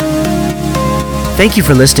Thank you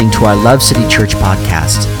for listening to our Love City Church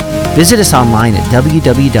podcast. Visit us online at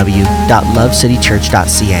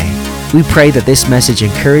www.lovecitychurch.ca. We pray that this message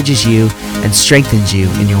encourages you and strengthens you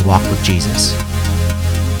in your walk with Jesus.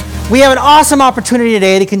 We have an awesome opportunity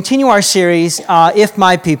today to continue our series, If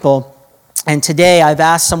My People. And today I've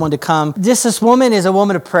asked someone to come. This woman is a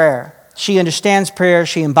woman of prayer. She understands prayer,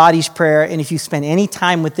 she embodies prayer, and if you spend any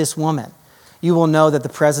time with this woman, you will know that the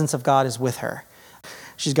presence of God is with her.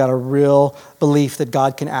 She's got a real belief that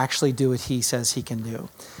God can actually do what he says he can do.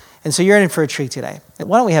 And so you're in for a treat today.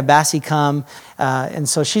 Why don't we have Bassie come? And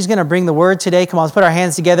so she's going to bring the word today. Come on, let's put our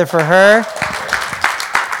hands together for her.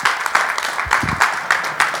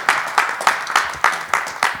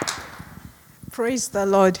 Praise the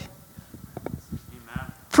Lord.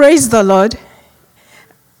 Amen. Praise the Lord.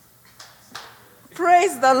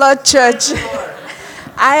 Praise the Lord, church.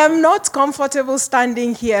 I am not comfortable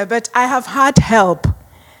standing here, but I have had help.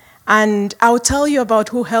 And I'll tell you about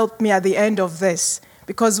who helped me at the end of this.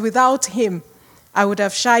 Because without him, I would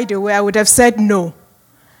have shied away. I would have said no.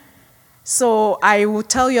 So I will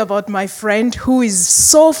tell you about my friend who is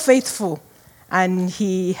so faithful. And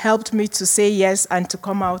he helped me to say yes and to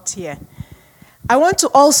come out here. I want to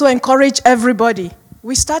also encourage everybody.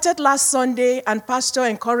 We started last Sunday and Pastor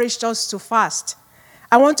encouraged us to fast.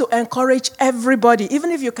 I want to encourage everybody,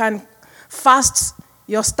 even if you can fast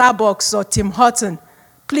your Starbucks or Tim Horton,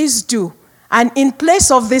 please do. And in place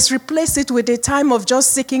of this, replace it with a time of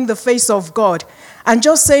just seeking the face of God and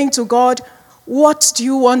just saying to God, what do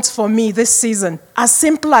you want for me this season? As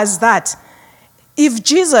simple as that. If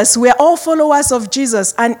Jesus, we're all followers of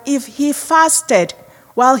Jesus, and if he fasted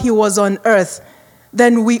while he was on earth,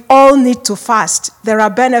 then we all need to fast. There are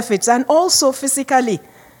benefits, and also physically,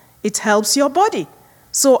 it helps your body.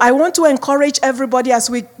 So I want to encourage everybody as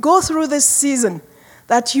we go through this season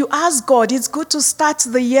that you ask God. It's good to start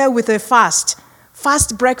the year with a fast.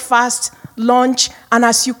 Fast breakfast, lunch, and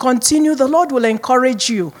as you continue, the Lord will encourage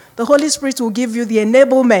you. The Holy Spirit will give you the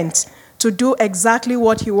enablement to do exactly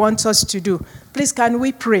what he wants us to do. Please, can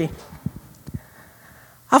we pray?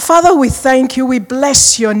 Our Father, we thank you. We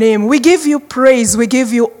bless your name. We give you praise. We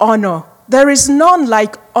give you honor. There is none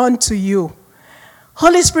like unto you.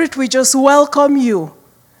 Holy Spirit, we just welcome you.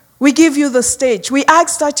 We give you the stage. We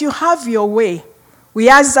ask that you have your way. We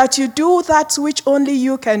ask that you do that which only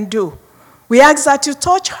you can do. We ask that you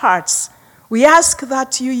touch hearts. We ask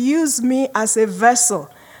that you use me as a vessel.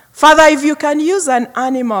 Father, if you can use an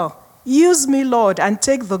animal, use me, Lord, and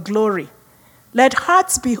take the glory. Let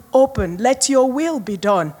hearts be open. Let your will be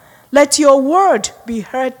done. Let your word be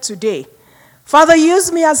heard today. Father, use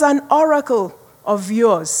me as an oracle of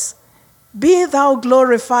yours. Be thou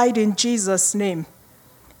glorified in Jesus' name.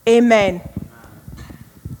 Amen.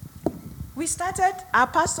 Our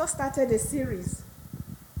pastor started a series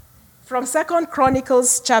from 2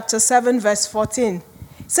 Chronicles chapter 7, verse 14.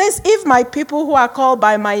 It says, if my people who are called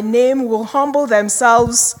by my name will humble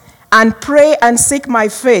themselves and pray and seek my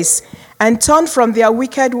face and turn from their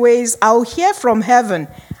wicked ways, I'll hear from heaven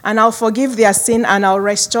and I'll forgive their sin and I'll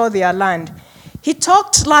restore their land. He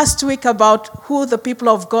talked last week about who the people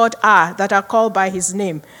of God are that are called by his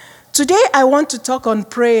name. Today, I want to talk on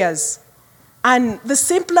prayers. And the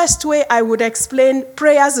simplest way I would explain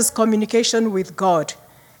prayers is communication with God.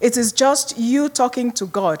 It is just you talking to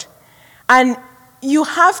God. And you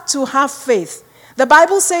have to have faith. The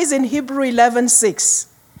Bible says in Hebrews 11:6,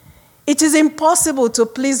 it is impossible to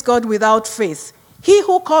please God without faith. He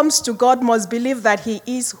who comes to God must believe that he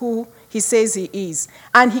is who he says he is.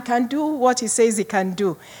 And he can do what he says he can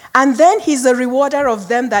do. And then he's a rewarder of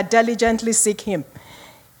them that diligently seek him.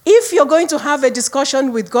 If you're going to have a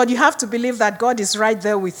discussion with God, you have to believe that God is right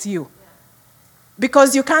there with you.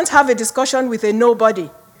 Because you can't have a discussion with a nobody.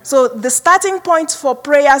 So the starting point for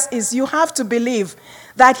prayers is you have to believe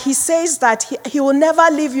that he says that he will never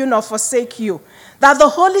leave you nor forsake you. That the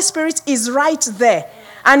Holy Spirit is right there.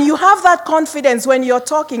 And you have that confidence when you're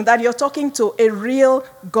talking, that you're talking to a real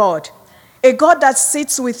God. A God that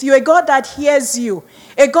sits with you, a God that hears you,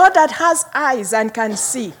 a God that has eyes and can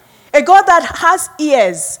see. A God that has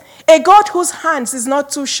ears. A God whose hands is not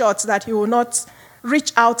too short that he will not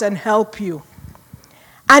reach out and help you.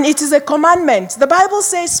 And it is a commandment. The Bible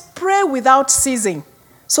says, pray without ceasing.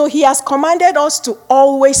 So he has commanded us to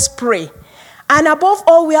always pray. And above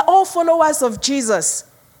all, we are all followers of Jesus.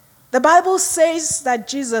 The Bible says that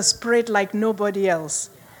Jesus prayed like nobody else.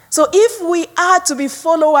 So if we are to be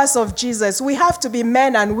followers of Jesus, we have to be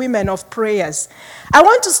men and women of prayers. I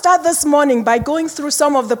want to start this morning by going through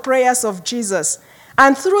some of the prayers of Jesus.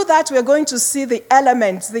 And through that, we're going to see the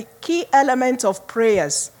elements, the key elements of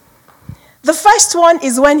prayers. The first one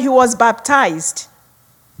is when he was baptized.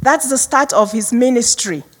 That's the start of his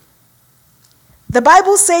ministry. The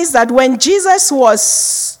Bible says that when Jesus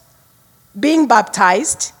was being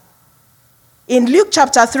baptized, in Luke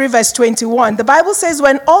chapter 3, verse 21, the Bible says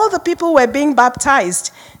when all the people were being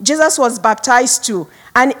baptized, Jesus was baptized too.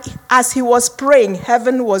 And as he was praying,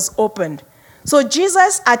 heaven was opened. So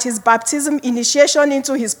Jesus, at his baptism, initiation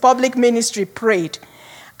into his public ministry, prayed.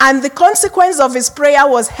 And the consequence of his prayer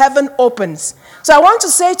was heaven opens. So I want to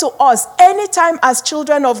say to us, anytime as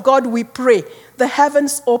children of God we pray, the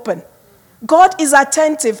heavens open. God is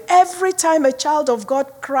attentive every time a child of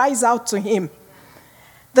God cries out to him.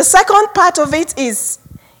 The second part of it is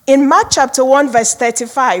in Mark chapter 1, verse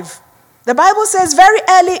 35. The Bible says, very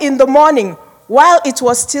early in the morning, while it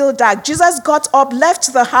was still dark, Jesus got up,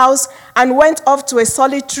 left the house, and went off to a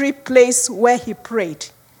solitary place where he prayed.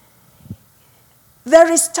 There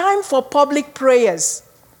is time for public prayers.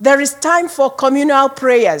 There is time for communal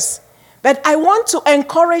prayers. But I want to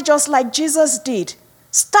encourage us like Jesus did.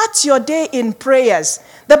 Start your day in prayers.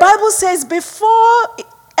 The Bible says before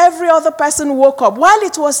every other person woke up, while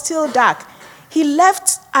it was still dark, he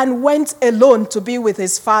left and went alone to be with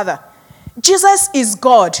his Father. Jesus is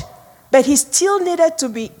God, but he still needed to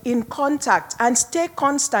be in contact and stay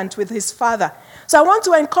constant with his Father. So I want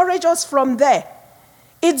to encourage us from there.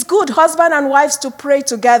 It's good, husband and wives, to pray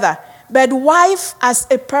together. But wife, as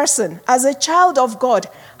a person, as a child of God,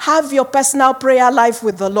 have your personal prayer life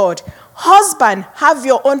with the Lord. Husband, have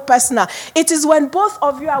your own personal. It is when both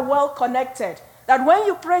of you are well connected that when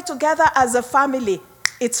you pray together as a family,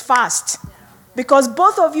 it's fast. Because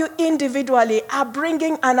both of you individually are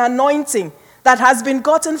bringing an anointing that has been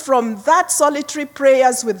gotten from that solitary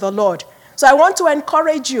prayers with the Lord. So I want to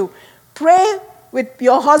encourage you, pray with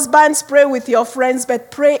your husbands, pray with your friends,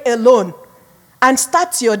 but pray alone. And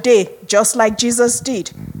start your day just like Jesus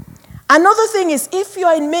did. Another thing is, if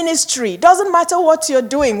you're in ministry, doesn't matter what you're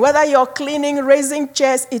doing, whether you're cleaning, raising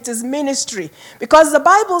chairs, it is ministry. Because the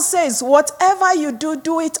Bible says, whatever you do,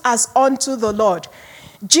 do it as unto the Lord.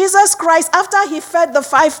 Jesus Christ, after he fed the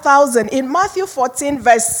 5,000, in Matthew 14,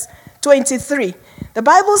 verse 23, the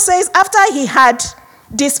Bible says, after he had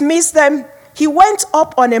dismissed them, he went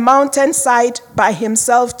up on a mountainside by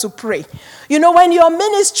himself to pray. You know, when you're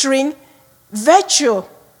ministering, virtue,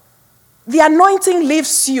 the anointing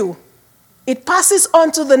leaves you. It passes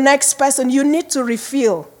on to the next person. You need to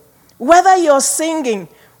refill. Whether you're singing,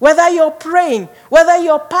 whether you're praying, whether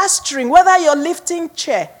you're pastoring, whether you're lifting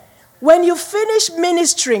chair, when you finish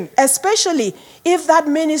ministering, especially if that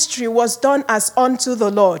ministry was done as unto the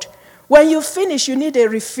Lord, when you finish, you need a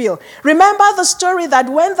refill. Remember the story that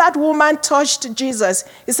when that woman touched Jesus,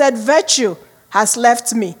 he said, virtue has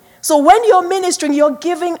left me. So when you're ministering, you're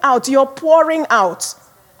giving out, you're pouring out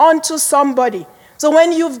onto somebody. So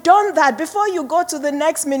when you've done that, before you go to the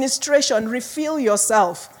next ministration, refill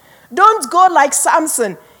yourself. Don't go like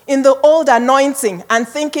Samson in the old anointing and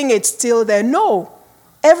thinking it's still there. No.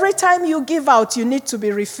 Every time you give out, you need to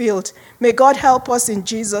be refilled. May God help us in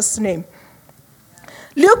Jesus' name.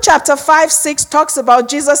 Luke chapter 5, 6 talks about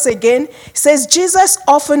Jesus again. It says, Jesus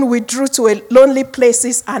often withdrew to lonely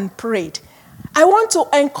places and prayed. I want to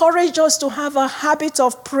encourage us to have a habit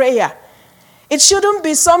of prayer. It shouldn't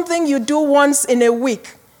be something you do once in a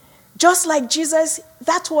week. Just like Jesus,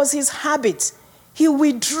 that was his habit. He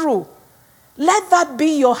withdrew. Let that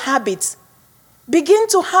be your habit. Begin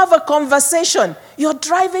to have a conversation. You're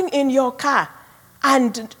driving in your car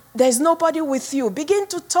and there's nobody with you. Begin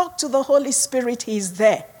to talk to the Holy Spirit. He's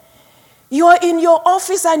there. You're in your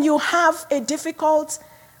office and you have a difficult.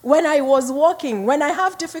 When I was working, when I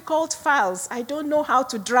have difficult files, I don't know how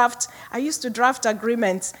to draft. I used to draft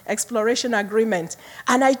agreements, exploration agreements,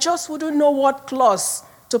 and I just wouldn't know what clause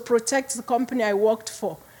to protect the company I worked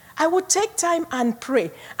for. I would take time and pray,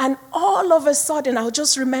 and all of a sudden, I'll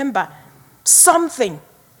just remember something.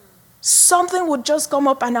 Something would just come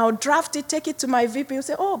up, and I'll draft it, take it to my VP, and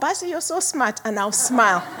say, oh, Basi, you're so smart, and I'll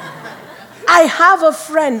smile. I have a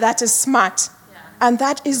friend that is smart, and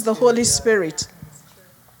that is the Holy Spirit.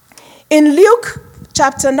 In Luke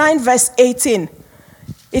chapter 9, verse 18,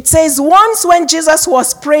 it says, once when Jesus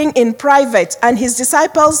was praying in private and his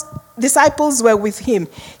disciples were with him,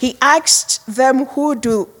 he asked them, who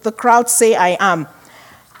do the crowd say I am?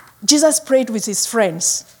 Jesus prayed with his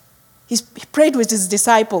friends. He prayed with his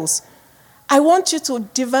disciples. I want you to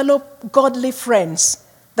develop godly friends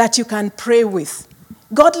that you can pray with.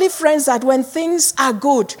 Godly friends that when things are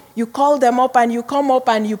good, you call them up and you come up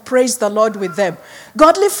and you praise the Lord with them.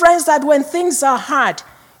 Godly friends that when things are hard,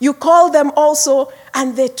 you call them also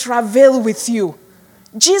and they travail with you.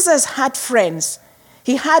 Jesus had friends.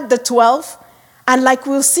 He had the 12, and like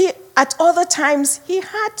we'll see at other times, he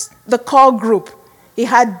had the core group. He he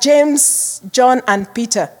had James, John, and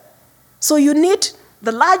Peter. So you need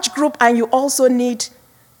the large group and you also need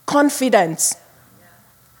confidence.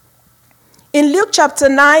 In Luke chapter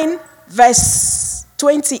 9, verse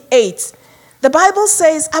 28, the Bible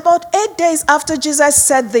says, about 8 days after Jesus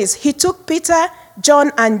said this, he took Peter,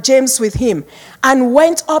 John, and James with him and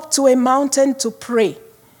went up to a mountain to pray.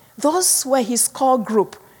 Those were his core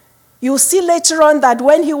group. You'll see later on that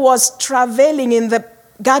when he was traveling in the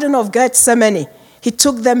Garden of Gethsemane, he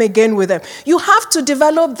took them again with him. You have to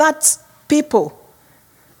develop that people,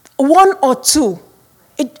 one or two.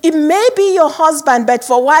 It may be your husband, but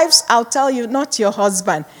for wives, I'll tell you, not your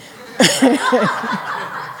husband.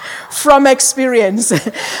 From experience.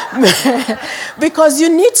 Because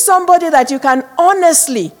you need somebody that you can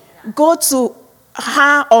honestly go to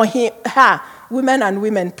her or him, her, women and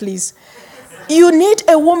women, please. You need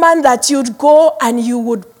a woman that you'd go and you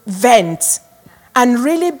would vent and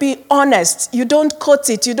really be honest. You don't quote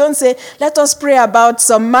it. You don't say, let us pray about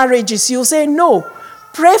some marriages. You say, no,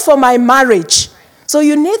 pray for my marriage. So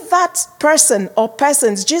you need that person or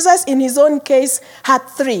persons. Jesus, in his own case, had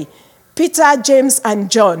 3, Peter, James,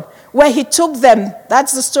 and John, where he took them.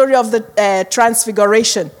 That's the story of the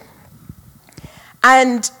transfiguration.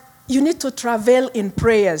 And you need to travail in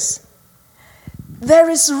prayers. There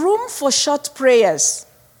is room for short prayers.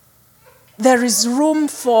 There is room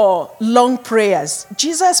for long prayers.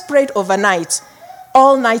 Jesus prayed overnight,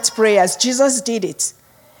 all night prayers. Jesus did it.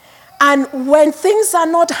 And when things are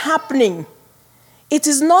not happening, it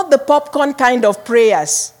is not the popcorn kind of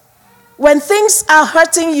prayers. When things are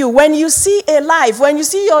hurting you, when you see a life, when you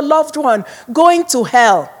see your loved one going to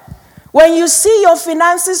hell, when you see your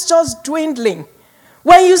finances just dwindling,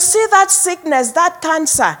 when you see that sickness, that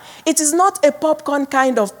cancer, it is not a popcorn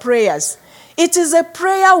kind of prayers. It is a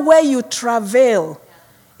prayer where you travail.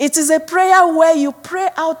 It is a prayer where you pray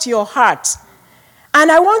out your heart.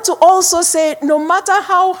 And I want to also say, no matter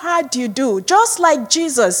how hard you do, just like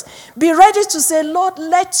Jesus, be ready to say, Lord,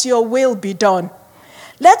 let your will be done.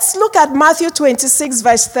 Let's look at Matthew 26,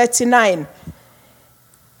 verse 39.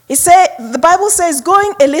 The Bible says,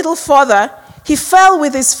 going a little further, he fell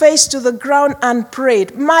with his face to the ground and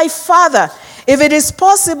prayed, my Father, if it is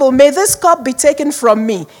possible, may this cup be taken from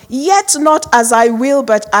me, yet not as I will,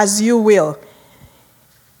 but as you will.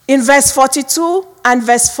 In verse 42 and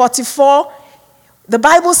verse 44, the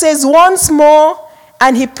Bible says once more,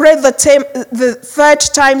 and he prayed the third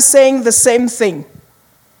time saying the same thing.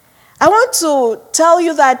 I want to tell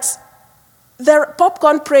you that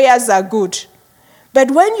popcorn prayers are good.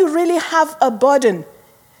 But when you really have a burden,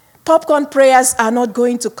 popcorn prayers are not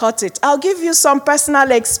going to cut it. I'll give you some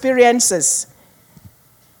personal experiences.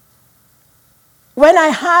 When I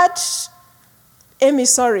had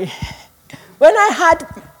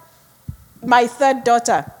my third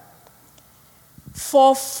daughter,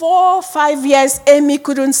 for 4 or 5 years, Amy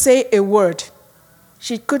couldn't say a word.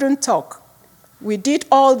 She couldn't talk. They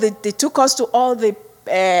took us to all the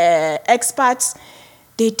experts.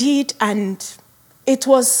 They did, and it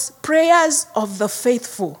was prayers of the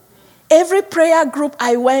faithful. Every prayer group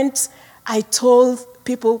I went, I told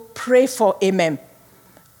people, pray for Amen.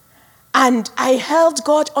 And I held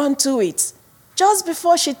God onto it. Just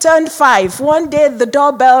before she turned 5, one day the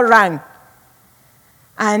doorbell rang.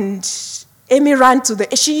 And Amy ran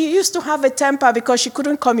she used to have a temper because she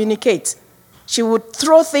couldn't communicate. She would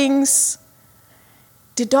throw things.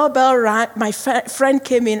 The doorbell rang. My friend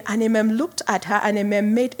came in, and Amen looked at her, and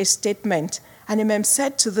Amen made a statement. And Amen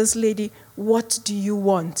said to this lady, what do you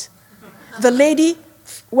want? The lady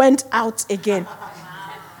went out again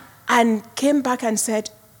and came back and said,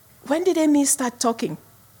 when did Amy start talking?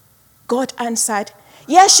 God answered,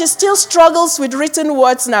 yes, she still struggles with written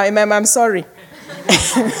words now, Amen, I'm sorry.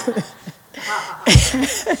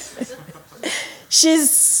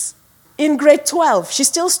 She's in grade 12. She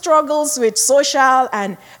still struggles with social,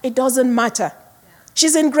 and it doesn't matter.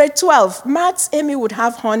 She's in grade 12. Maths, Amy would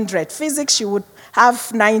have 100. Physics, she would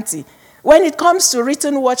have 90. When it comes to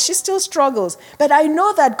written words, she still struggles. But I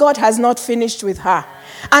know that God has not finished with her.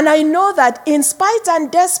 And I know that in spite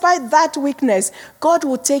and despite that weakness, God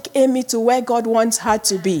will take Amy to where God wants her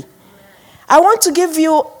to be. I want to give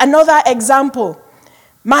you another example.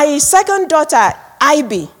 My second daughter,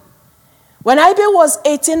 Ivy. When Ivy was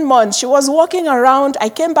 18 months, she was walking around. I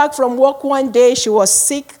came back from work one day. She was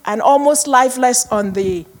sick and almost lifeless on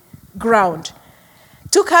the ground.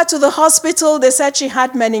 Took her to the hospital. They said she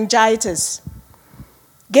had meningitis.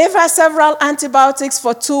 Gave her several antibiotics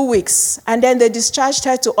for 2 weeks. And then they discharged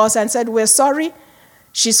her to us and said, we're sorry,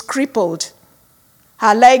 she's crippled.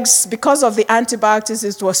 Her legs, because of the antibiotics,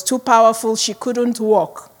 it was too powerful. She couldn't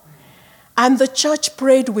walk. And the church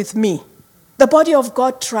prayed with me. The body of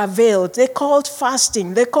God travailed. They called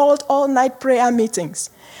fasting. They called all-night prayer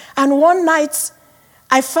meetings. And one night,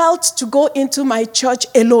 I felt to go into my church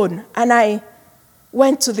alone. And I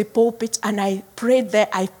went to the pulpit and I prayed there.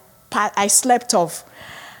 I slept off.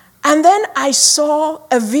 And then I saw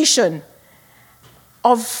a vision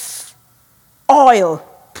of oil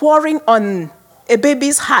pouring on a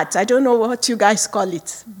baby's hat. I don't know what you guys call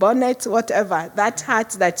it. Bonnet, whatever. That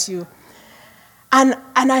hat that you... And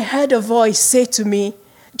I heard a voice say to me,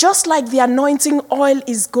 just like the anointing oil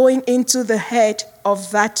is going into the head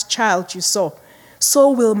of that child you saw,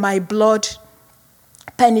 so will my blood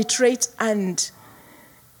penetrate. And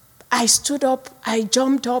I stood up, I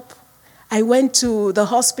jumped up, I went to the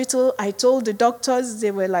hospital, I told the doctors,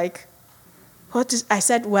 they were like, what is, I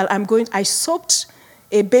said, well, I soaked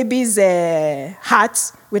a baby's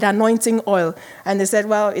hat with anointing oil. And they said,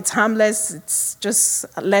 well, it's harmless. It's just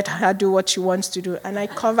let her do what she wants to do. And I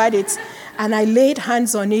covered it, and I laid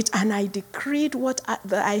hands on it, and I decreed what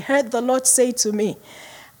I heard the Lord say to me.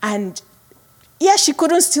 And yes, she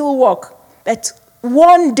couldn't still walk. But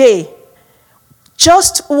one day,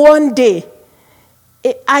 just one day,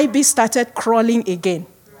 IB started crawling again.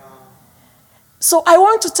 So I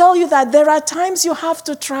want to tell you that there are times you have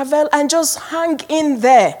to travel and just hang in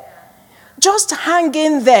there. Just hang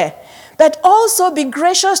in there. But also be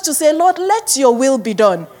gracious to say, Lord, let your will be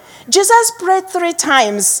done. Jesus prayed 3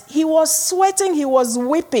 times. He was sweating. He was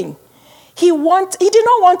weeping. He did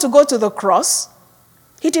not want to go to the cross.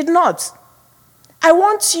 He did not. I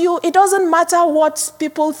want you, it doesn't matter what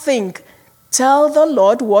people think. Tell the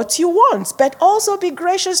Lord what you want, but also be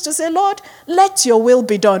gracious to say, Lord, let your will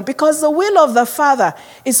be done, because the will of the Father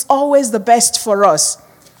is always the best for us.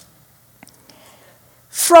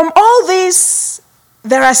 From all this,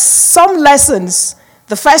 there are some lessons.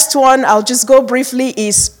 The first one, I'll just go briefly,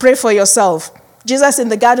 is pray for yourself. Jesus in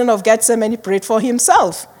the Garden of Gethsemane prayed for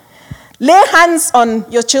himself. Lay hands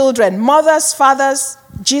on your children, mothers, fathers.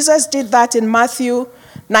 Jesus did that in Matthew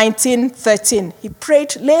 19:13. He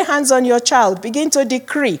prayed, lay hands on your child, begin to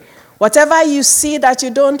decree. Whatever you see that you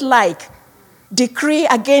don't like, decree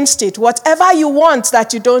against it. Whatever you want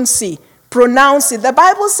that you don't see, pronounce it. The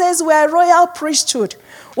Bible says we are a royal priesthood.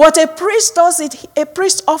 What a priest does, a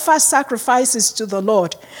priest offers sacrifices to the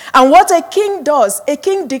Lord. And what a king does, a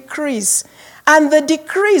king decrees. And the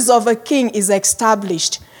decrees of a king is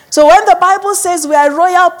established. So when the Bible says we are a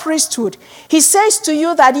royal priesthood, he says to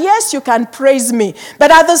you that, yes, you can praise me,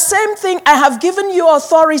 but at the same thing, I have given you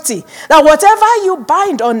authority that whatever you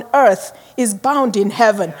bind on earth is bound in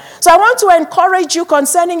heaven. So I want to encourage you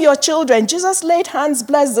concerning your children. Jesus laid hands,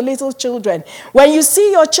 blessed the little children. When you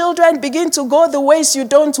see your children begin to go the ways you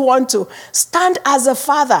don't want to, stand as a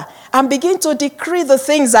father and begin to decree the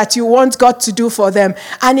things that you want God to do for them.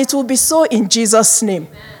 And it will be so in Jesus' name.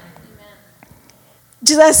 Amen.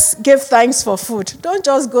 Jesus gave thanks for food. Don't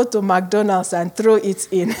just go to McDonald's and throw it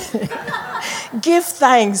in. Give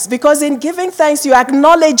thanks, because in giving thanks, you're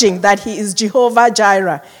acknowledging that he is Jehovah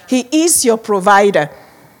Jireh. He is your provider.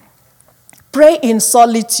 Pray in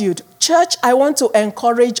solitude. Church, I want to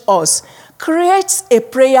encourage us. Create a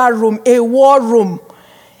prayer room, a war room,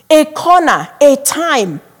 a corner, a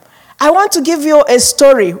time. I want to give you a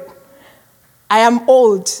story. I am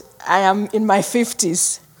old. I am in my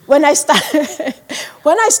 50s. When I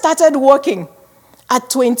started working at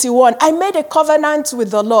 21, I made a covenant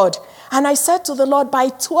with the Lord. And I said to the Lord, by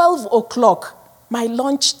 12 o'clock, my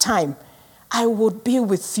lunch time, I would be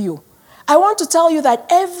with you. I want to tell you that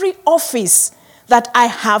every office that I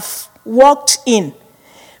have worked in,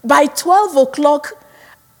 by 12 o'clock,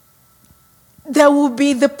 there will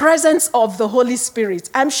be the presence of the Holy Spirit.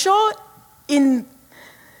 I'm sure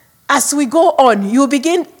as we go on,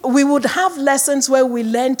 we would have lessons where we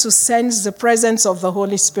learn to sense the presence of the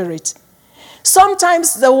Holy Spirit.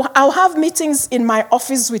 Sometimes I'll have meetings in my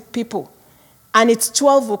office with people, and it's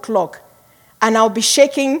 12 o'clock, and I'll be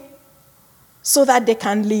shaking so that they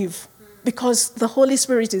can leave, because the Holy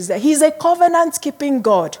Spirit is there. He's a covenant-keeping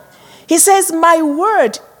God. He says, my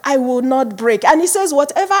word I will not break. And he says,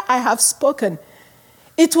 whatever I have spoken,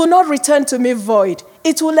 it will not return to me void.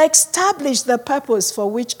 It will establish the purpose for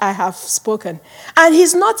which I have spoken. And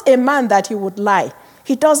he's not a man that he would lie.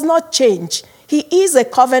 He does not change. He is a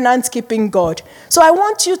covenant-keeping God. So I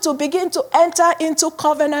want you to begin to enter into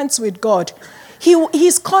covenants with God.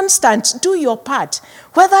 He's constant. Do your part.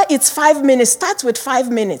 Whether it's 5 minutes, start with 5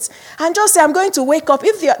 minutes. And just say, I'm going to wake up.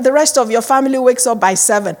 If the rest of your family wakes up by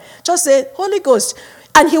 7, just say, Holy Ghost.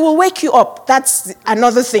 And he will wake you up. That's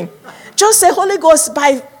another thing. Just say, Holy Ghost,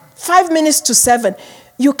 by 5 minutes to 7,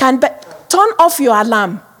 you can turn off your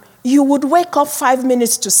alarm. You would wake up 5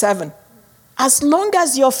 minutes to 7. As long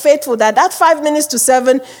as you're faithful, that 5 minutes to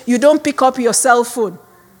 7, you don't pick up your cell phone.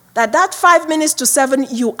 That 5 minutes to 7,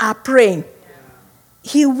 you are praying.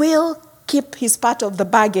 He will keep his part of the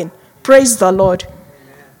bargain. Praise the Lord.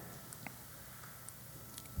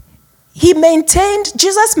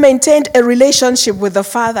 Jesus maintained a relationship with the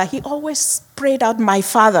Father. He always prayed out, my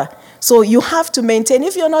Father. So you have to maintain.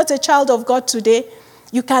 If you're not a child of God today,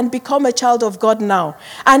 you can become a child of God now.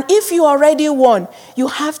 And if you already won, you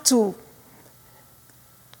have to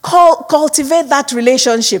cultivate that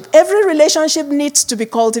relationship. Every relationship needs to be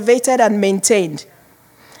cultivated and maintained.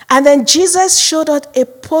 And then Jesus showed us a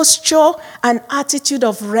posture and attitude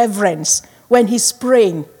of reverence when he's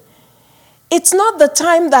praying. It's not the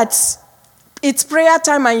time that it's prayer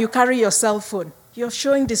time and you carry your cell phone. You're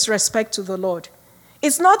showing disrespect to the Lord.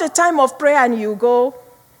 It's not a time of prayer and you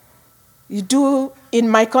do, in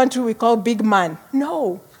my country we call big man.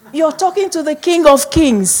 No. You're talking to the King of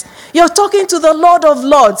Kings. You're talking to the Lord of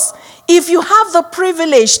Lords. If you have the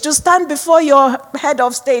privilege to stand before your head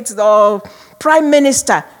of state or prime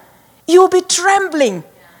minister, you'll be trembling.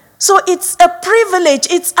 So it's a privilege,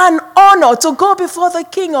 it's an honor to go before the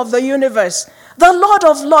King of the universe, the Lord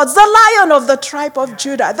of Lords, the Lion of the tribe of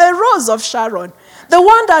Judah, the Rose of Sharon, the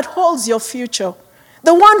one that holds your future,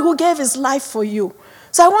 the one who gave his life for you.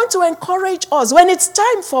 So I want to encourage us, when it's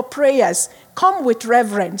time for prayers, come with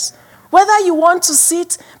reverence. Whether you want to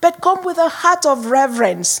sit, but come with a heart of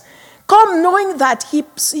reverence. Come knowing that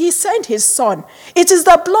he sent his son. It is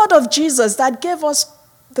the blood of Jesus that gave us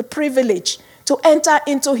the privilege to enter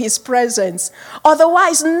into his presence.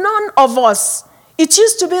 Otherwise, none of us. It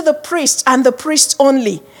used to be the priest and the priest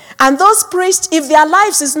only. And those priests, if their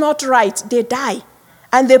lives is not right, they die.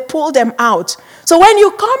 And they pull them out. So when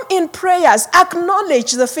you come in prayers,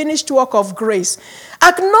 acknowledge the finished work of grace.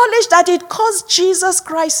 Acknowledge that it cost Jesus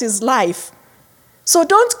Christ his life. So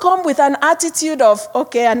don't come with an attitude of,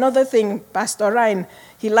 okay, another thing, Pastor Ryan,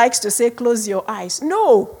 he likes to say, close your eyes.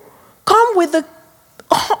 No. Come with the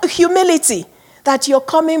humility that you're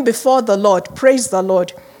coming before the Lord. Praise the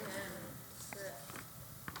Lord.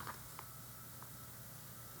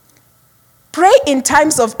 Pray in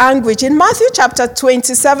times of anguish. In Matthew chapter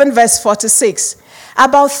 27, verse 46,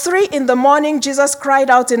 about 3 in.the morning, Jesus cried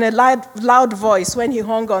out in a loud voice when he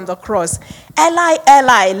hung on the cross, Eli,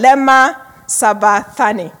 Eli, lema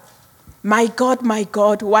sabachthani. My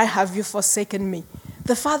God, why have you forsaken me?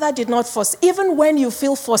 The Father did not forsake. Even when you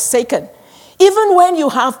feel forsaken, even when you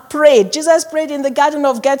have prayed, Jesus prayed in the Garden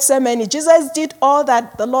of Gethsemane. Jesus did all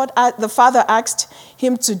that the Father asked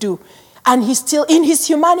him to do. And he still, in his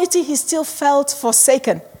humanity, he still felt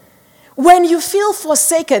forsaken. When you feel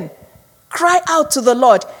forsaken, cry out to the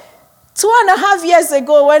Lord. 2.5 years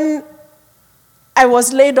ago, when I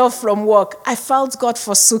was laid off from work, I felt God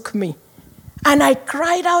forsook me. And I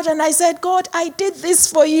cried out and I said, God, I did this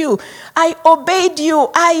for you. I obeyed you.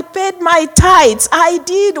 I paid my tithes. I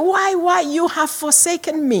did. Why? You have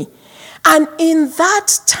forsaken me. And in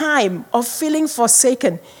that time of feeling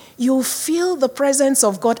forsaken, you'll feel the presence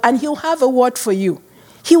of God and he'll have a word for you.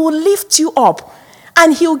 He will lift you up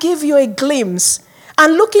and he'll give you a glimpse.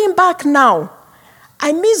 And looking back now,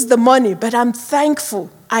 I miss the money, but I'm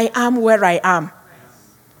thankful I am where I am.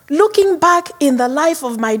 Looking back in the life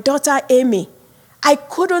of my daughter Amy, I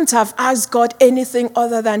couldn't have asked God anything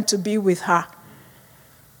other than to be with her.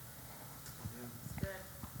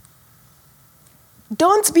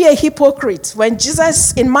 Don't be a hypocrite. When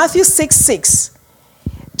Jesus, in Matthew 6:6,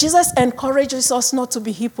 Jesus encourages us not to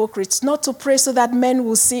be hypocrites, not to pray so that men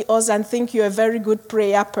will see us and think you're a very good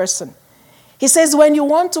prayer person. He says, when you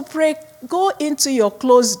want to pray, go into your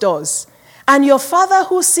closed doors, and your Father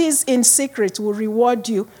who sees in secret will reward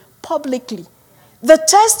you publicly. The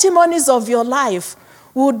testimonies of your life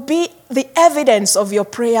would be the evidence of your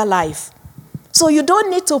prayer life. So you don't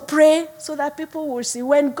need to pray so that people will see.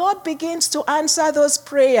 When God begins to answer those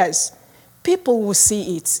prayers, people will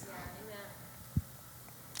see it.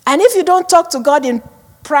 And if you don't talk to God in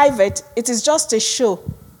private, it is just a show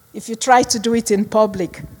if you try to do it in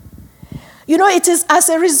public. You know, it is as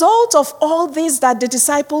a result of all this that the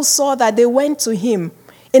disciples saw that they went to him.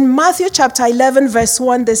 In Matthew chapter 11, verse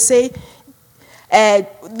 1, they say,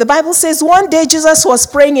 the Bible says, one day Jesus was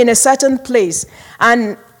praying in a certain place,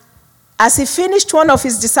 and as he finished, one of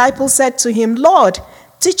his disciples said to him, Lord,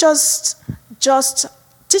 teach us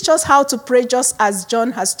how to pray just as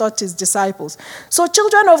John has taught his disciples. So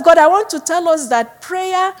children of God, I want to tell us that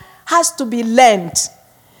prayer has to be learned.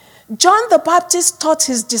 John the Baptist taught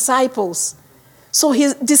his disciples. So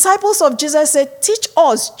his disciples of Jesus said, teach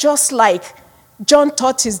us just like John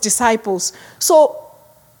taught his disciples. So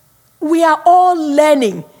we are all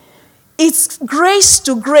learning. It's grace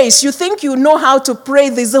to grace. You think you know how to pray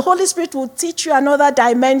this. The Holy Spirit will teach you another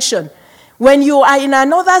dimension. When you are in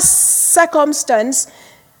another circumstance,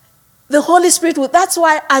 the Holy Spirit will. That's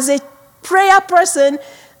why as a prayer person,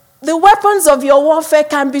 the weapons of your warfare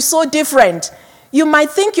can be so different. You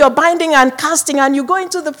might think you're binding and casting, and you go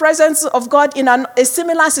into the presence of God in a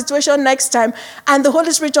similar situation next time, and the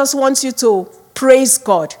Holy Spirit just wants you to praise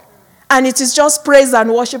God. And it is just praise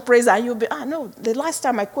and worship, praise, and you'll be, no, the last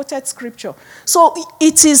time I quoted scripture. So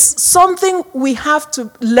it is something we have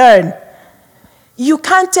to learn. You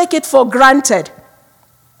can't take it for granted.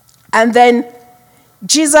 And then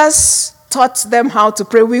Jesus taught them how to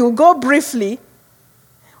pray. We'll go briefly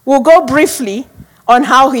on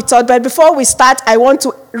how he taught. But before we start, I want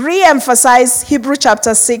to re-emphasize Hebrews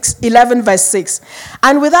chapter 6, 11 verse 6.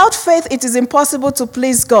 And without faith, it is impossible to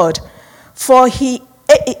please God. For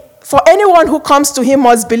anyone who comes to him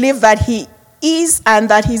must believe that he is and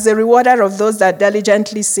that he's a rewarder of those that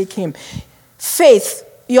diligently seek him. Faith,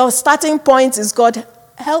 your starting point is, God,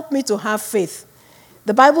 help me to have faith.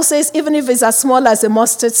 The Bible says even if it's as small as a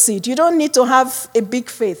mustard seed, you don't need to have a big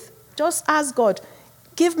faith. Just ask God,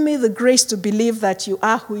 give me the grace to believe that you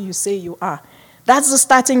are who you say you are. That's the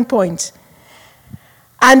starting point.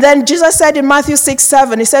 And then Jesus said in Matthew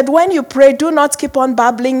 6:7, he said, when you pray, do not keep on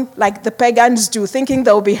babbling like the pagans do, thinking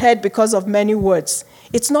they will be heard because of many words.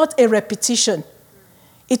 It's not a repetition.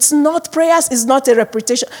 Prayers is not a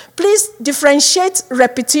repetition. Please differentiate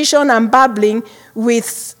repetition and babbling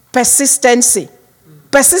with persistency.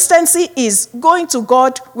 Persistency is going to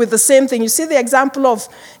God with the same thing. You see the example of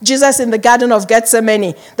Jesus in the Garden of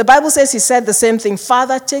Gethsemane. The Bible says he said the same thing.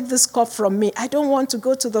 Father, take this cup from me. I don't want to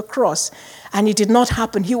go to the cross. And it did not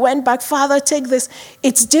happen. He went back, Father, take this.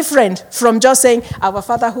 It's different from just saying, our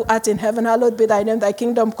Father who art in heaven, hallowed be thy name, thy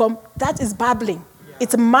kingdom come. That is babbling. Yeah.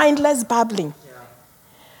 It's mindless babbling. Yeah.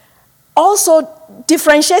 Also,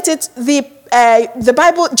 differentiate it. The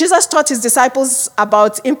Bible, Jesus taught his disciples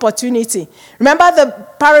about importunity. Remember the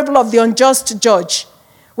parable of the unjust judge,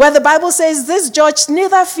 where the Bible says this judge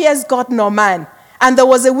neither fears God nor man. And there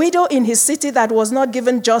was a widow in his city that was not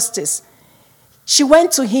given justice. She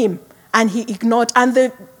went to him and he ignored. And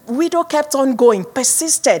the widow kept on going,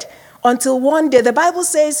 persisted, until one day the Bible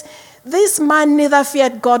says this man neither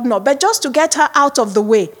feared God nor, but just to get her out of the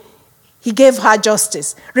way, he gave her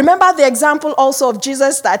justice. Remember the example also of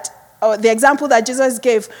Jesus the example that Jesus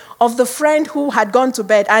gave of the friend who had gone to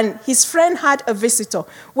bed, and his friend had a visitor,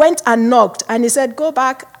 went and knocked, and he said, go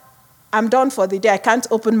back, I'm done for the day, I can't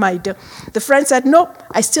open my door. The friend said, nope,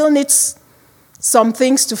 I still need some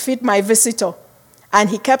things to feed my visitor. And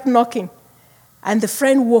he kept knocking, and the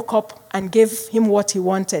friend woke up and gave him what he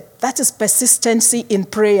wanted. That is persistency in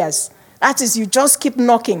prayers. That is, you just keep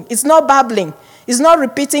knocking. It's not babbling. It's not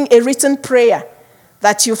repeating a written prayer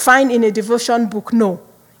that you find in a devotion book. No.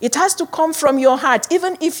 It has to come from your heart.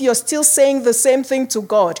 Even if you're still saying the same thing to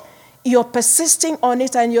God, you're persisting on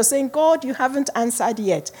it and you're saying, God, you haven't answered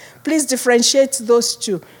yet. Please differentiate those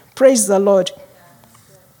two. Praise the Lord.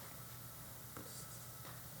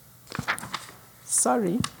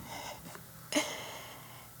 Sorry.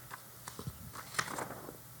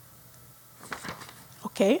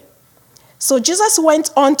 Okay. So Jesus went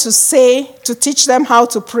on to teach them how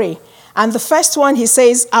to pray. And the first one, he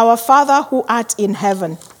says, our Father who art in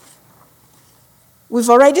heaven. We've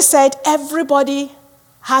already said everybody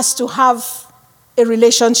has to have a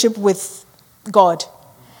relationship with God.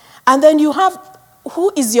 And then you have,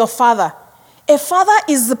 who is your father? A father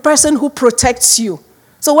is the person who protects you.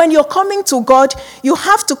 So when you're coming to God, you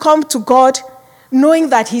have to come to God knowing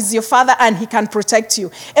that he's your father and he can protect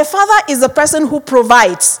you. A father is the person who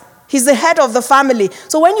provides. He's the head of the family.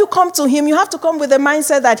 So when you come to him, you have to come with the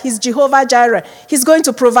mindset that he's Jehovah Jireh. He's going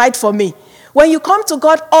to provide for me. When you come to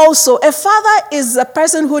God also, a father is a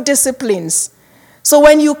person who disciplines. So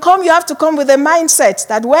when you come, you have to come with a mindset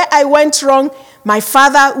that where I went wrong, my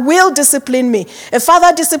father will discipline me. A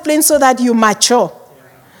father disciplines so that you mature.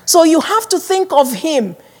 So you have to think of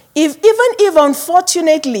him. Even if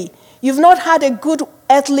unfortunately you've not had a good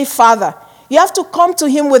earthly father, you have to come to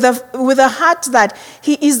him with a heart that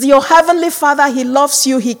he is your heavenly father, he loves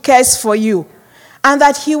you, he cares for you. And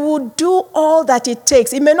that he will do all that it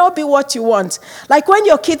takes. It may not be what you want. Like when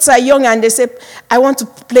your kids are young and they say, I want to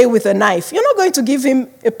play with a knife. You're not going to give him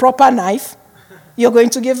a proper knife. You're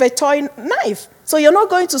going to give a toy knife. So you're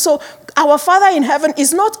not going to. So our Father in heaven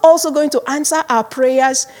is not also going to answer our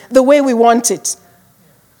prayers the way we want it.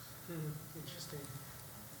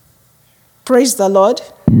 Praise the Lord.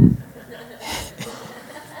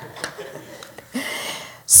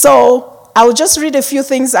 So I'll just read a few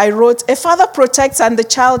things I wrote. A father protects and the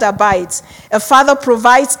child abides. A father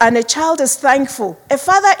provides and a child is thankful. A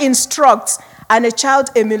father instructs and a child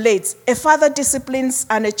emulates. A father disciplines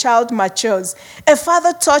and a child matures. A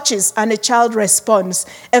father touches and a child responds.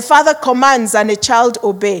 A father commands and a child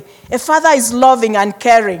obeys. A father is loving and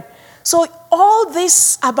caring. So all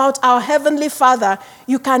this about our Heavenly Father,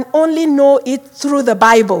 you can only know it through the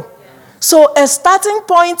Bible. So a starting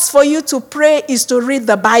point for you to pray is to read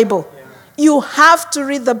the Bible. You have to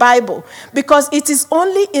read the Bible because it is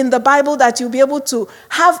only in the Bible that you'll be able to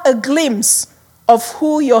have a glimpse of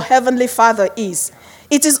who your Heavenly Father is.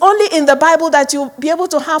 It is only in the Bible that you'll be able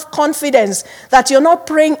to have confidence that you're not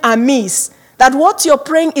praying amiss, that what you're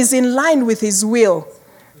praying is in line with His will.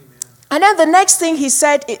 Amen. And then the next thing he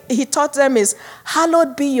said, he taught them is,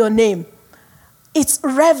 hallowed be your name. It's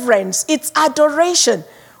reverence, it's adoration.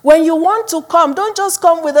 When you want to come, don't just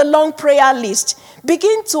come with a long prayer list.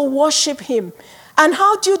 Begin to worship Him. And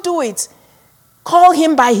how do you do it? Call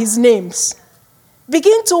Him by His names.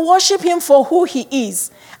 Begin to worship Him for who He is.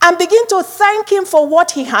 And begin to thank Him for what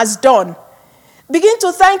He has done. Begin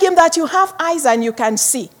to thank Him that you have eyes and you can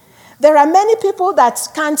see. There are many people that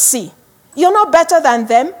can't see. You're not better than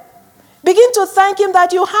them. Begin to thank Him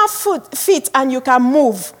that you have feet and you can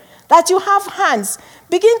move. That you have hands.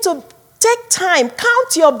 Begin to take time,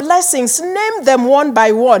 count your blessings, name them one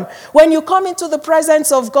by one when you come into the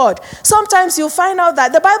presence of God. Sometimes you find out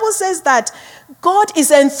that the Bible says that God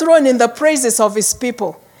is enthroned in the praises of His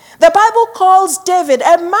people. The Bible calls David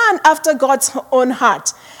a man after God's own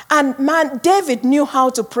heart. And David knew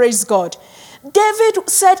how to praise God. David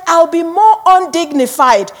said, I'll be more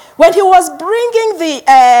undignified. When he was bringing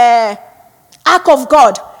the ark of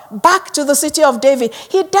God back to the city of David,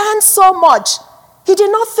 he danced so much. He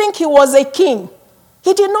did not think he was a king.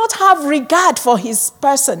 He did not have regard for his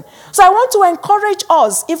person. So I want to encourage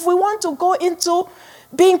us, if we want to go into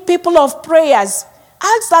being people of prayers,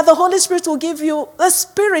 ask that the Holy Spirit will give you the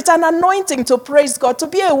spirit and anointing to praise God, to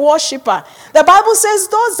be a worshiper. The Bible says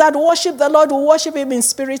those that worship the Lord will worship Him in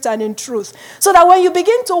spirit and in truth. So that when you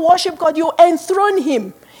begin to worship God, you enthrone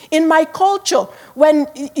Him. In my culture, when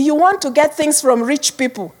you want to get things from rich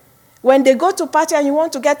people, when they go to party and you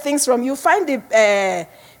want to get things from, you find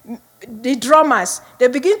the drummers, they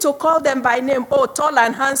begin to call them by name. Oh, tall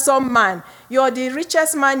and handsome man, you're the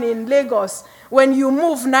richest man in Lagos. When you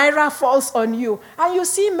move, naira falls on you. And you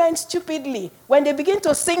see men stupidly, when they begin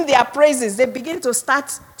to sing their praises, they begin to start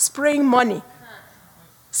spraying money.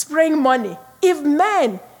 Spraying money. If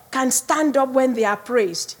men can stand up when they are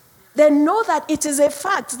praised, then know that it is a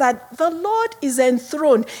fact that the Lord is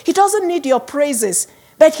enthroned. He doesn't need your praises.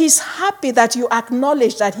 But He's happy that you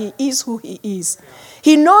acknowledge that He is who He is.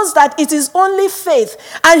 He knows that it is only faith.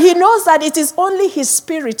 And He knows that it is only His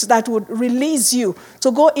Spirit that would release you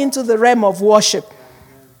to go into the realm of worship.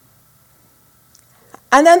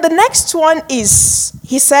 And then the next one is,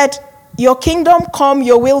 He said, your kingdom come,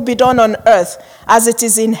 your will be done on earth as it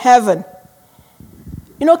is in heaven.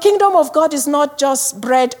 You know, kingdom of God is not just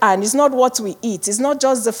bread and it's not what we eat. It's not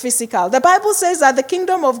just the physical. The Bible says that the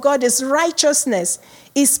kingdom of God is righteousness,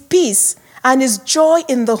 is peace, and is joy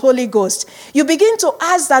in the Holy Ghost. You begin to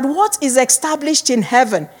ask that what is established in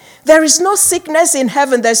heaven? There is no sickness in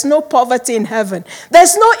heaven. There's no poverty in heaven.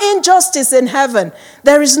 There's no injustice in heaven.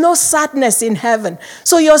 There is no sadness in heaven.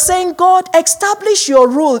 So you're saying, God, establish your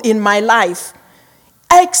rule in my life.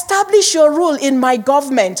 Establish your rule in my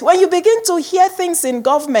government. When you begin to hear things in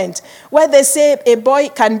government where they say a boy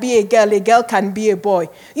can be a girl can be a boy,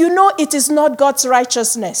 you know it is not God's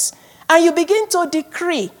righteousness. And you begin to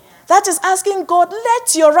decree. That is asking God,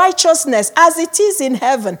 let your righteousness as it is in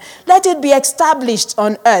heaven, let it be established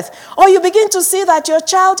on earth. Or you begin to see that your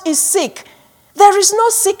child is sick. There is no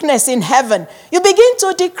sickness in heaven. You begin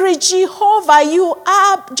to decree, Jehovah, you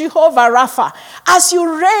are Jehovah Rapha. As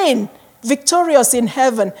you reign victorious in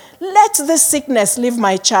heaven, let this sickness leave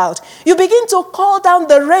my child. You begin to call down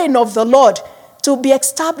the reign of the Lord to be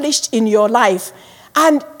established in your life.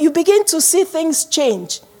 And you begin to see things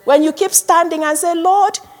change. When you keep standing and say,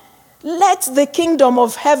 Lord, let the kingdom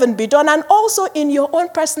of heaven be done. And also in your own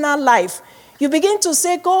personal life, you begin to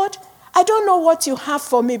say, God, I don't know what you have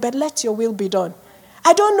for me, but let your will be done.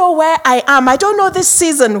 I don't know where I am. I don't know this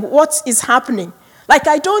season what is happening. Like,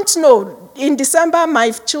 I don't know. In December,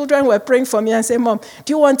 my children were praying for me and said, Mom,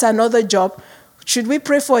 do you want another job? Should we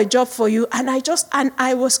pray for a job for you? And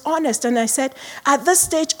I was honest and I said, at this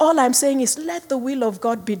stage, all I'm saying is let the will of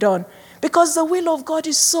God be done. Because the will of God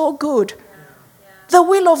is so good. The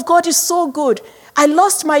will of God is so good. I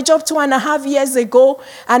lost my job 2.5 years ago,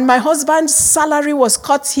 and my husband's salary was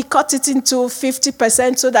cut. He cut it into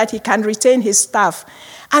 50% so that he can retain his staff.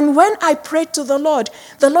 And when I prayed to the Lord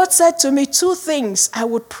said to me 2 things I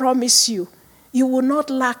would promise you. You will not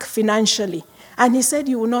lack financially. And he said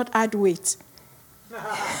you will not add weight.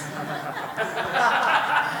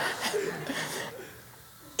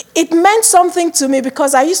 It meant something to me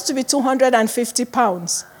because I used to be 250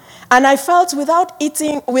 pounds. And I felt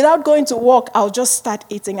without going to work, I'll just start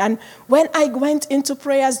eating. And when I went into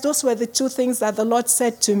prayers, those were the 2 things that the Lord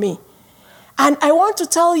said to me. And I want to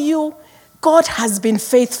tell you, God has been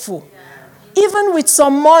faithful. Even with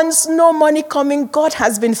some months, no money coming, God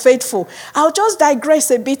has been faithful. I'll just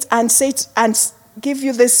digress a bit and give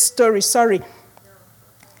you this story. Sorry.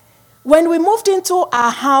 When we moved into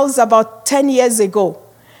our house about 10 years ago,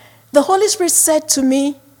 the Holy Spirit said to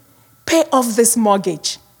me, pay off this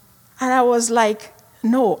mortgage. And I was like,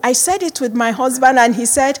 no. I said it with my husband, and he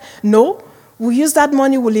said, no, we'll use that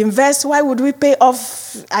money, we'll invest. Why would we pay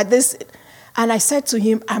off at this? And I said to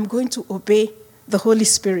him, I'm going to obey the Holy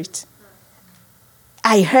Spirit.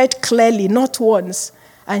 I heard clearly, not once.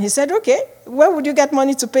 And he said, okay, where would you get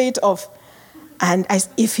money to pay it off? And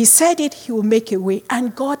if he said it, he will make a way.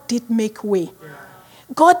 And God did make way.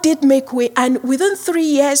 God did make way. And within 3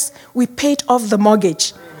 years, we paid off the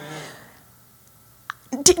mortgage.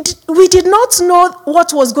 We did not know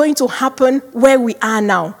what was going to happen where we are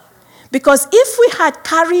now. Because if we had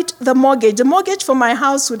carried the mortgage for my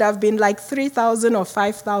house would have been like 3,000 or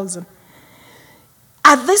 5,000.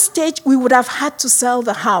 At this stage, we would have had to sell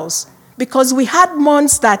the house because we had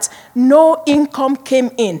months that no income came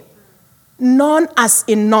in. None as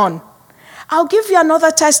in none. I'll give you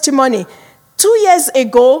another testimony. 2 years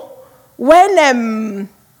ago, when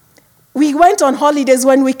we went on holidays,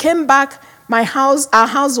 when we came back, our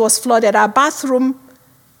house was flooded. Our bathroom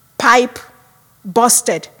pipe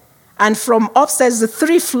busted. And from upstairs, the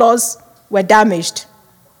 3 floors were damaged.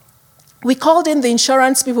 We called in the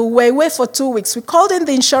insurance people. We were away for 2 weeks. We called in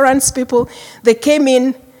the insurance people. They came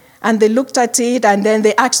in and they looked at it, and then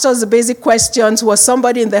they asked us the basic questions. Was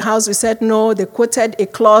somebody in the house? We said no. They quoted a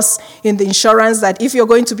clause in the insurance that if you're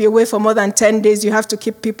going to be away for more than 10 days, you have to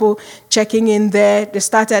keep people checking in there. They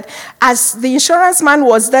started. As the insurance man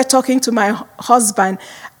was there talking to my husband,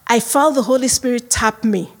 I felt the Holy Spirit tap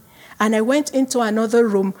me. And I went into another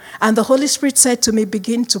room, and the Holy Spirit said to me,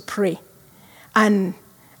 begin to pray. And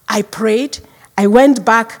I prayed. I went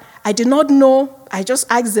back. I did not know. I just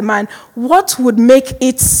asked the man, what would make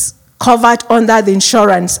it covered under the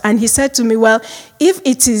insurance? And he said to me, well, if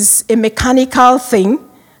it is a mechanical thing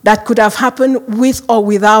that could have happened with or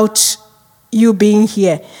without you being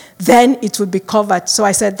here, then it would be covered. So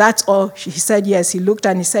I said, that's all. He said, yes. He looked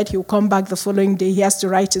and he said he'll come back the following day. He has to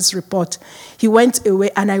write his report. He went away,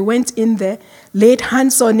 and I went in there, laid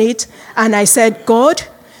hands on it, and I said, God,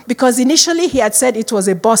 because initially he had said it was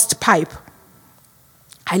a burst pipe.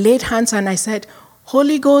 I laid hands and I said,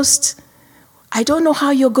 Holy Ghost, I don't know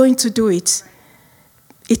how you're going to do it.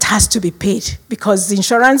 It has to be paid, because the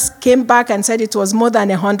insurance came back and said it was more than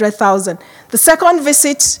 100,000. The second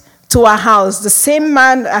visit to our house, the same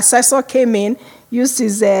man, assessor, came in, used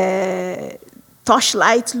his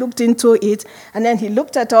torchlight, looked into it, and then he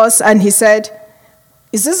looked at us and he said,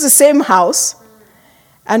 is this the same house?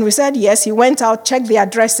 And we said, yes. He went out, checked the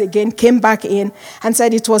address again, came back in, and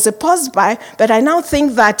said it was a pass-by, but I now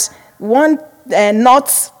think that one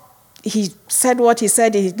he said what he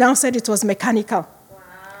said, he now said it was mechanical. Wow.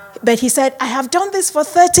 But he said, I have done this for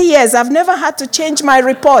 30 years. I've never had to change my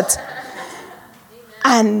report.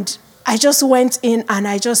 And I just went in and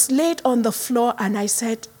I just laid on the floor and I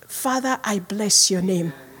said, Father, I bless your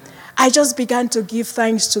name. I just began to give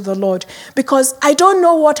thanks to the Lord because I don't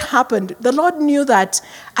know what happened. The Lord knew that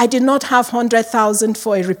I did not have 100,000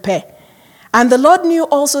 for a repair. And the Lord knew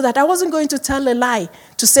also that I wasn't going to tell a lie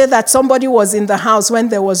to say that somebody was in the house when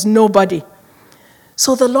there was nobody.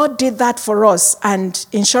 So the Lord did that for us, and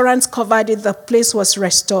insurance covered it. The place was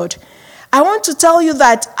restored. I want to tell you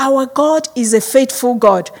that our God is a faithful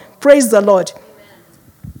God. Praise the Lord.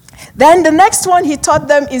 Amen. Then the next one he taught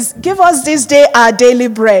them is, give us this day our daily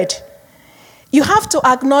bread. You have to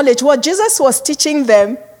acknowledge what Jesus was teaching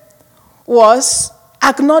them was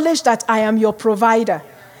acknowledge that I am your provider.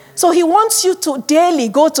 So he wants you to daily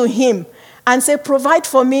go to him and say, provide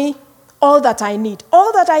for me all that I need.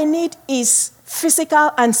 All that I need is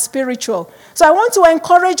physical and spiritual. So I want to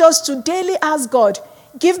encourage us to daily ask God,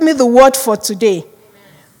 give me the word for today. Amen.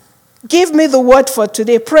 Give me the word for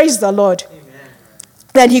today. Praise the Lord. Amen.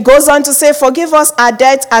 Then he goes on to say, forgive us our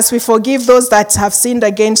debts as we forgive those that have sinned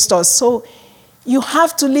against us. So You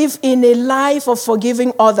have to live in a life of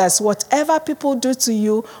forgiving others. Whatever people do to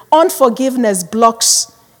you, unforgiveness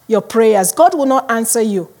blocks your prayers. God will not answer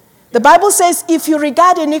you. The Bible says, if you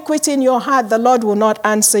regard iniquity in your heart, the Lord will not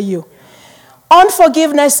answer you.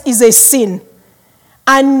 Unforgiveness is a sin,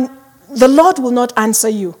 and the Lord will not answer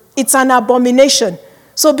you. It's an abomination.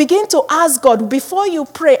 So begin to ask God, before you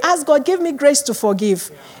pray, ask God, give me grace to forgive.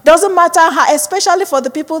 Doesn't matter how, especially for the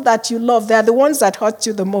people that you love, they're the ones that hurt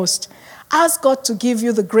you the most. Ask God to give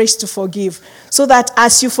you the grace to forgive, so that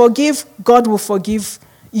as you forgive, God will forgive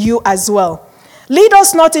you as well. Lead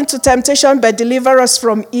us not into temptation, but deliver us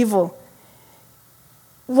from evil.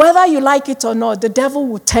 Whether you like it or not, the devil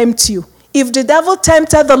will tempt you. If the devil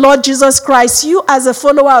tempted the Lord Jesus Christ, you as a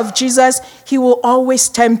follower of Jesus, he will always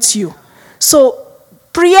tempt you. So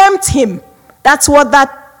preempt him. That's what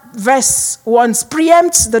that verse wants.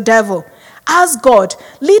 Preempt the devil. Ask God,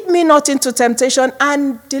 lead me not into temptation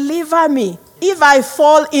and deliver me. If I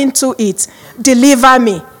fall into it, deliver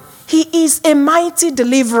me. He is a mighty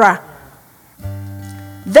deliverer.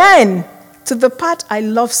 Then, to the part I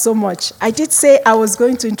love so much, I did say I was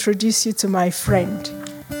going to introduce you to my friend.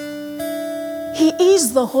 He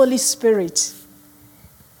is the Holy Spirit.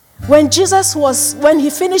 When he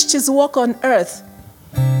finished his work on earth,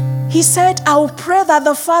 he said, I will pray that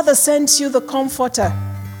the Father sends you the Comforter.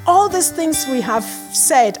 All these things we have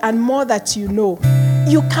said and more that you know,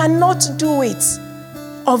 you cannot do it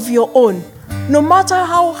of your own. No matter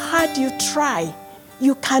how hard you try,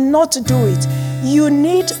 you cannot do it. You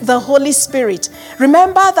need the Holy Spirit.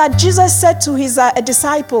 Remember that Jesus said to his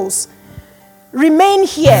disciples, remain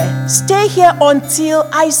here, stay here until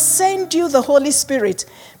I send you the Holy Spirit,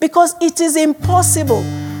 because it is impossible.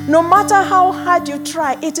 No matter how hard you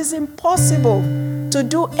try, it is impossible to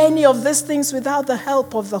do any of these things without the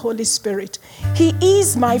help of the Holy Spirit. He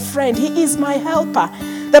is my friend. He is my helper.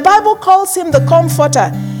 The Bible calls him the Comforter.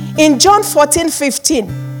 In John 14:15,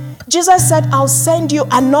 Jesus said, I'll send you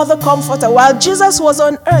another Comforter. While Jesus was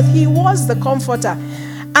on earth, he was the Comforter.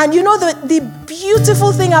 And you know, the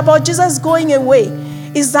beautiful thing about Jesus going away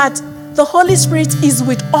is that the Holy Spirit is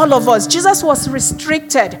with all of us. Jesus was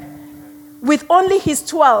restricted with only his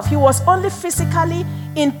 12. He was only physically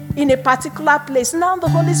in a particular place. Now the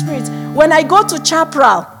Holy Spirit, when I go to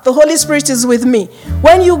Chaparral, the Holy Spirit is with me.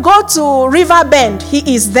 When you go to River Bend,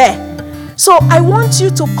 he is there. So I want you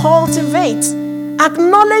to cultivate,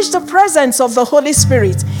 acknowledge the presence of the Holy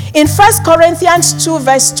Spirit. In 1 Corinthians 2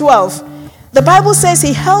 verse 12, the Bible says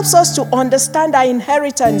he helps us to understand our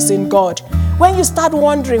inheritance in God. When you start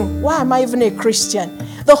wondering, why am I even a Christian?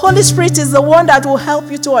 The Holy Spirit is the one that will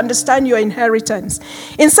help you to understand your inheritance.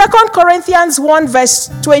 In 2 Corinthians 1 verse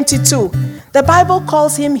 22, the Bible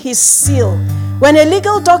calls him his seal. When a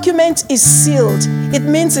legal document is sealed, it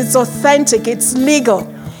means it's authentic, it's legal.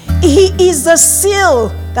 He is the seal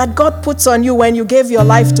that God puts on you when you gave your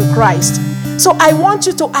life to Christ. So I want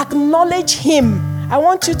you to acknowledge him. I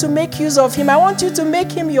want you to make use of him. I want you to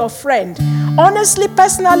make him your friend. Honestly,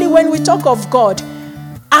 personally, when we talk of God,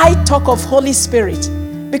 I talk of Holy Spirit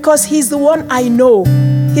because he's the one I know.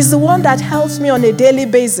 He's the one that helps me on a daily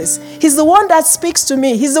basis. He's the one that speaks to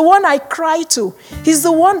me. He's the one I cry to. He's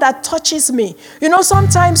the one that touches me. You know,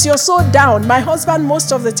 sometimes you're so down. My husband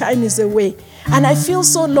most of the time is away, and I feel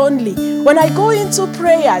so lonely. When I go into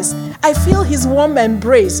prayers, I feel his warm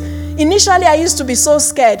embrace. Initially, I used to be so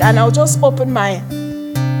scared, and I'll just open my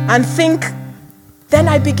and think. Then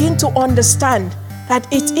I begin to understand that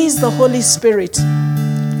it is the Holy Spirit,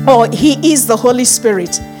 or he is the Holy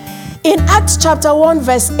Spirit. In Acts chapter 1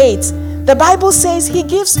 verse 8, the Bible says he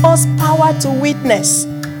gives us power to witness.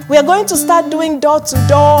 We are going to start doing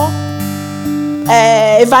door-to-door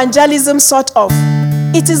evangelism sort of.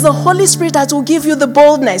 It is the Holy Spirit that will give you the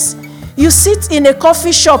boldness. You sit in a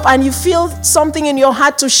coffee shop and you feel something in your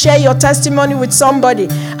heart to share your testimony with somebody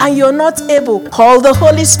and you're not able. Call the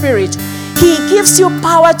Holy Spirit. He gives you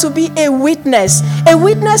power to be a witness. A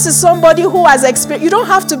witness is somebody who has experience. You don't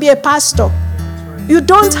have to be a pastor. You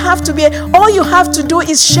don't have to be. All you have to do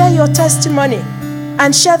is share your testimony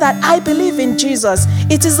and share that I believe in Jesus.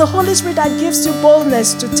 It is the Holy Spirit that gives you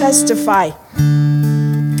boldness to testify.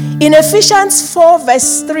 In Ephesians 4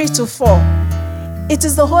 verse 3 to 4, it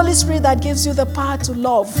is the Holy Spirit that gives you the power to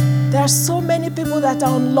love. There are so many people that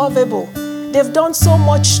are unlovable. They've done so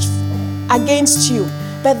much against you.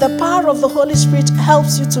 But the power of the Holy Spirit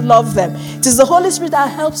helps you to love them. It is the Holy Spirit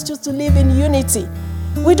that helps you to live in unity.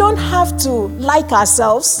 We don't have to like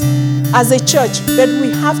ourselves as a church, but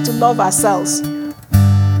we have to love ourselves.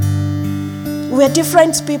 We're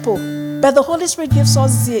different people, but the Holy Spirit gives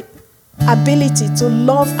us the ability to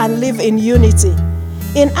love and live in unity.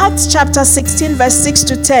 In Acts chapter 16, verse 6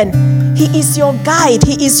 to 10, He is your guide.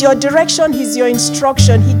 He is your direction. He's your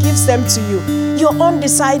instruction. He gives them to you. You're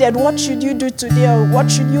undecided. What should you do today, or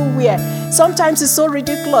what should you wear? Sometimes it's so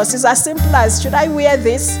ridiculous. It's as simple as, should I wear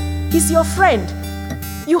this? He's your friend.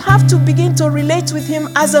 You have to begin to relate with him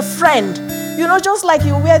as a friend. You know, just like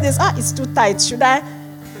you wear this, it's too tight. Should I?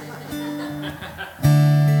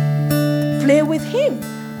 Play with him.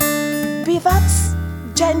 Be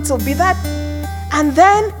that gentle, be that. And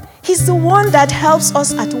then he's the one that helps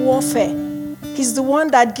us at warfare. He's the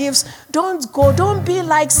one that gives. Don't be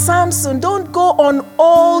like Samson. Don't go on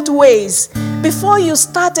old ways. Before you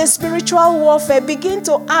start a spiritual warfare, begin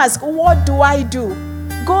to ask, what do I do?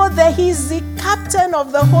 Go there. He's the captain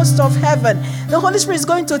of the host of heaven. The Holy Spirit is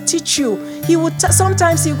going to teach you.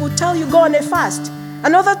 Sometimes he will tell you, go on a fast.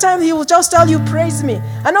 Another time he will just tell you, praise me.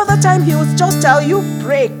 Another time he will just tell you,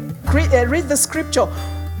 pray, read the scripture.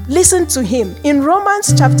 Listen to him. In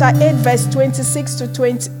Romans chapter 8, verse 26 to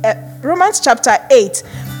 20, Romans chapter 8,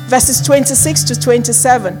 verses 26 to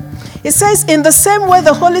 27. It says, in the same way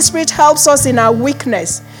the Holy Spirit helps us in our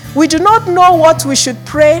weakness. We do not know what we should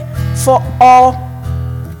pray for or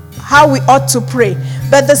how we ought to pray,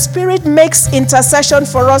 but the Spirit makes intercession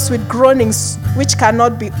for us with groanings which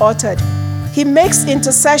cannot be uttered. He makes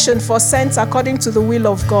intercession for saints according to the will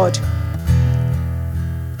of God.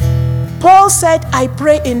 Paul said, I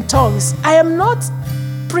pray in tongues. I am not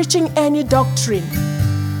preaching any doctrine.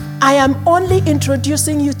 I am only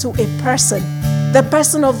introducing you to a person, the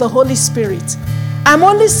person of the Holy Spirit. I'm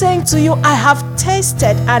only saying to you, I have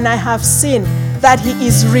tasted and I have seen that he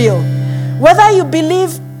is real. Whether you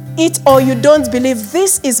believe it or you don't believe,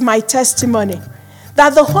 this is my testimony.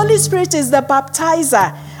 That the Holy Spirit is the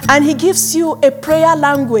baptizer and he gives you a prayer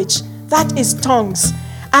language, that is tongues.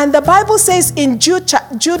 And the Bible says in Jude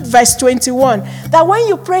verse 21, that when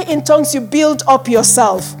you pray in tongues, you build up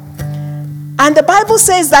yourself. And the Bible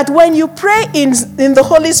says that when you pray in the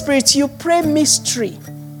Holy Spirit, you pray mystery.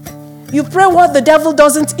 You pray what the devil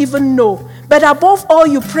doesn't even know. But above all,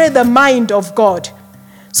 you pray the mind of God.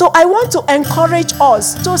 So I want to encourage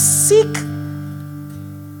us to seek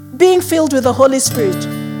being filled with the Holy Spirit,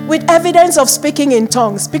 with evidence of speaking in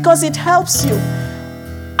tongues, because it helps you.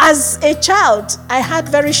 As a child, I had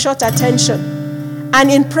very short attention. And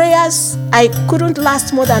in prayers, I couldn't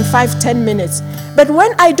last more than 5-10 minutes. But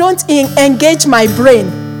when I don't engage my brain,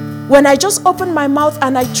 when I just open my mouth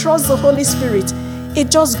and I trust the Holy Spirit, it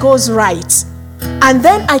just goes right. And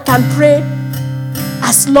then I can pray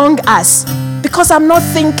as long as, because I'm not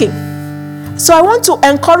thinking. So I want to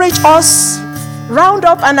encourage us, round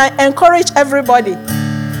up, and I encourage everybody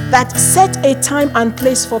that set a time and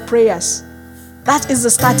place for prayers. That is the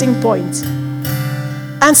starting point.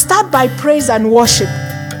 And start by praise and worship.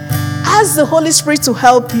 Ask the Holy Spirit to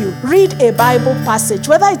help you. Read a Bible passage,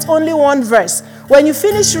 whether it's only one verse. When you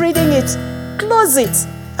finish reading it, close it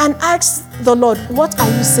and ask the Lord, what are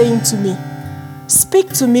you saying to me? Speak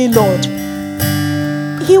to me, Lord.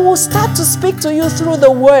 He will start to speak to you through the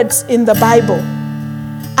words in the Bible.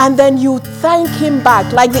 And then you thank him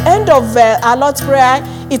back. Like the end of our Lord's Prayer,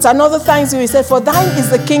 it's another thanks you. He said, for thine is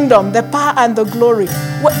the kingdom, the power and the glory.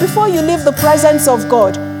 Before you leave the presence of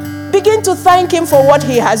God, begin to thank him for what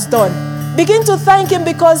he has done. Begin to thank him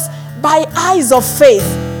because by eyes of faith,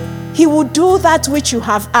 he will do that which you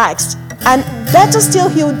have asked. And better still,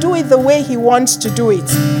 he will do it the way he wants to do it.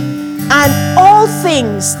 And all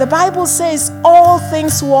things, the Bible says, all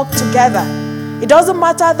things work together. It doesn't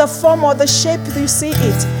matter the form or the shape you see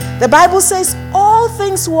it. The Bible says all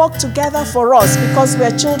things work together for us because we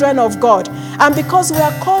are children of God and because we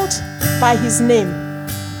are called by his name.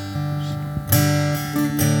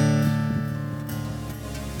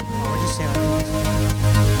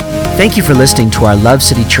 Thank you for listening to our Love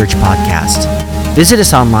City Church podcast. Visit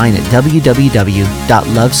us online at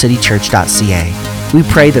www.lovecitychurch.ca. We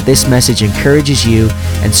pray that this message encourages you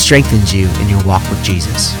and strengthens you in your walk with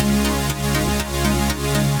Jesus.